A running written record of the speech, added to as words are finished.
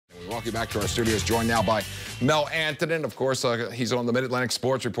Welcome back to our studios, joined now by Mel Antonen. Of course, he's on the Mid-Atlantic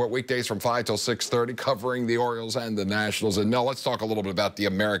Sports Report weekdays from 5 till 6:30, covering the Orioles and the Nationals. And Mel, let's talk a little bit about the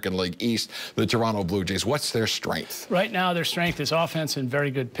American League East, the Toronto Blue Jays. What's their strength? Right now, their strength is offense and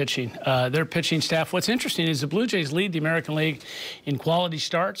very good pitching. Their pitching staff, what's interesting is the Blue Jays lead the American League in quality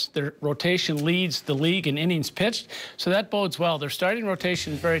starts. Their rotation leads the league in innings pitched, so that bodes well. Their starting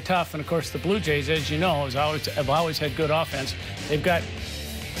rotation is very tough, and of course, the Blue Jays, as you know, have always had good offense. They've got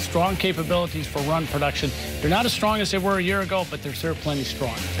strong capabilities for run production. They're not as strong as they were a year ago, but they're still plenty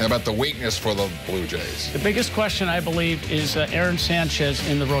strong. How about the weakness for the Blue Jays? The biggest question, I believe, is Aaron Sanchez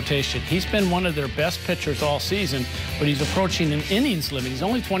in the rotation. He's been one of their best pitchers all season, but he's approaching an innings limit. He's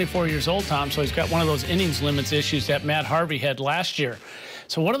only 24 years old, Tom, so he's got one of those innings limits issues that Matt Harvey had last year.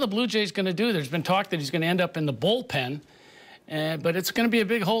 So what are the Blue Jays going to do? There's been talk that he's going to end up in the bullpen. But it's going to be a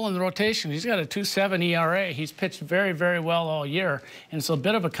big hole in the rotation. He's got a 2.7 ERA. He's pitched very, very well all year, and it's a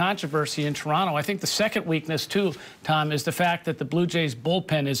bit of a controversy in Toronto. I think the second weakness, too, Tom, is the fact that the Blue Jays'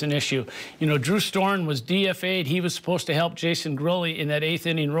 bullpen is an issue. You know, Drew Storen was DFA'd. He was supposed to help Jason Grilli in that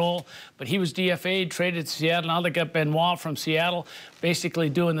eighth-inning role, but he was DFA'd, traded to Seattle. Now they got Benoit from Seattle basically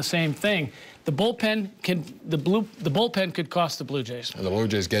doing the same thing. The bullpen could cost the Blue Jays. And the Blue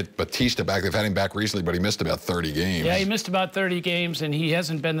Jays get Bautista back. They've had him back recently, but he missed about 30 games. Yeah, he missed about 30 games, and he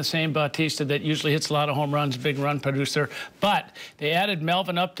hasn't been the same Bautista that usually hits a lot of home runs, big run producer. But they added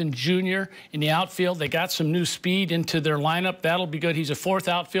Melvin Upton Jr. in the outfield. They got some new speed into their lineup. That'll be good. He's a fourth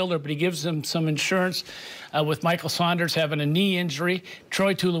outfielder, but he gives them some insurance with Michael Saunders having a knee injury.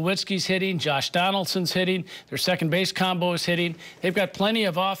 Troy Tulowitzki's hitting. Josh Donaldson's hitting. Their second base combo is hitting. They've got plenty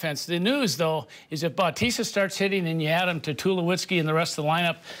of offense. The news, though, is if Bautista starts hitting and you add him to Tulowitzki and the rest of the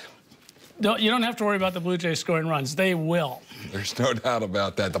lineup, you don't have to worry about the Blue Jays scoring runs. They will. There's no doubt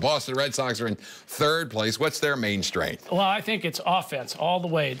about that. The Boston Red Sox are in third place. What's their main strength? Well, I think it's offense all the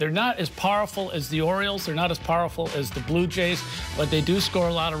way. They're not as powerful as the Orioles. They're not as powerful as the Blue Jays, but they do score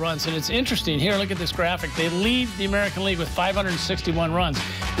a lot of runs. And it's interesting. Here, look at this graphic. They lead the American League with 561 runs.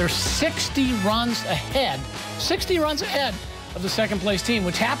 They're 60 runs ahead. 60 runs ahead of the second-place team,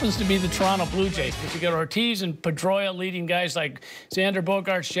 which happens to be the Toronto Blue Jays. But you got Ortiz and Pedroia leading guys like Xander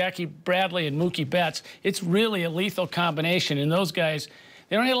Bogaerts, Jackie Bradley, and Mookie Betts. It's really a lethal combination, and those guys,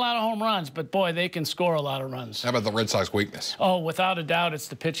 they don't hit a lot of home runs, but, boy, they can score a lot of runs. How about the Red Sox weakness? Oh, without a doubt, it's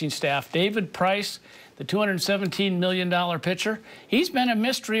the pitching staff. David Price, the $217 million pitcher, he's been a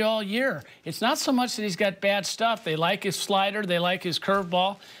mystery all year. It's not so much that he's got bad stuff. They like his slider. They like his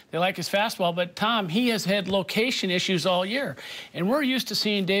curveball. They like his fastball. But, Tom, he has had location issues all year. And we're used to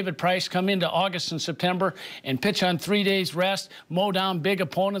seeing David Price come into August and September and pitch on 3 days rest, mow down big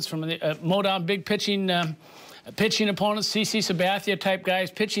opponents, mow down big pitching opponents, CC Sabathia-type guys,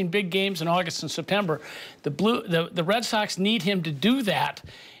 pitching big games in August and September. The Red Sox need him to do that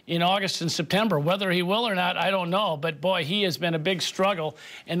in August and September. Whether he will or not, I don't know. But, boy, he has been a big struggle.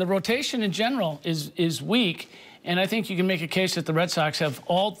 And the rotation in general is weak. And I think you can make a case that the Red Sox have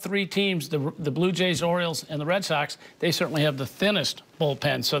all three teams, the Blue Jays, Orioles, and the Red Sox, they certainly have the thinnest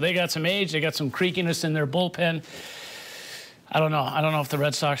bullpen. So they got some age. They got some creakiness in their bullpen. I don't know. I don't know if the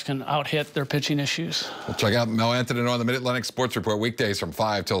Red Sox can out-hit their pitching issues. Well, check out Mel Antonen on the Mid-Atlantic Sports Report weekdays from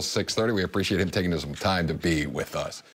 5 till 6:30. We appreciate him taking some time to be with us.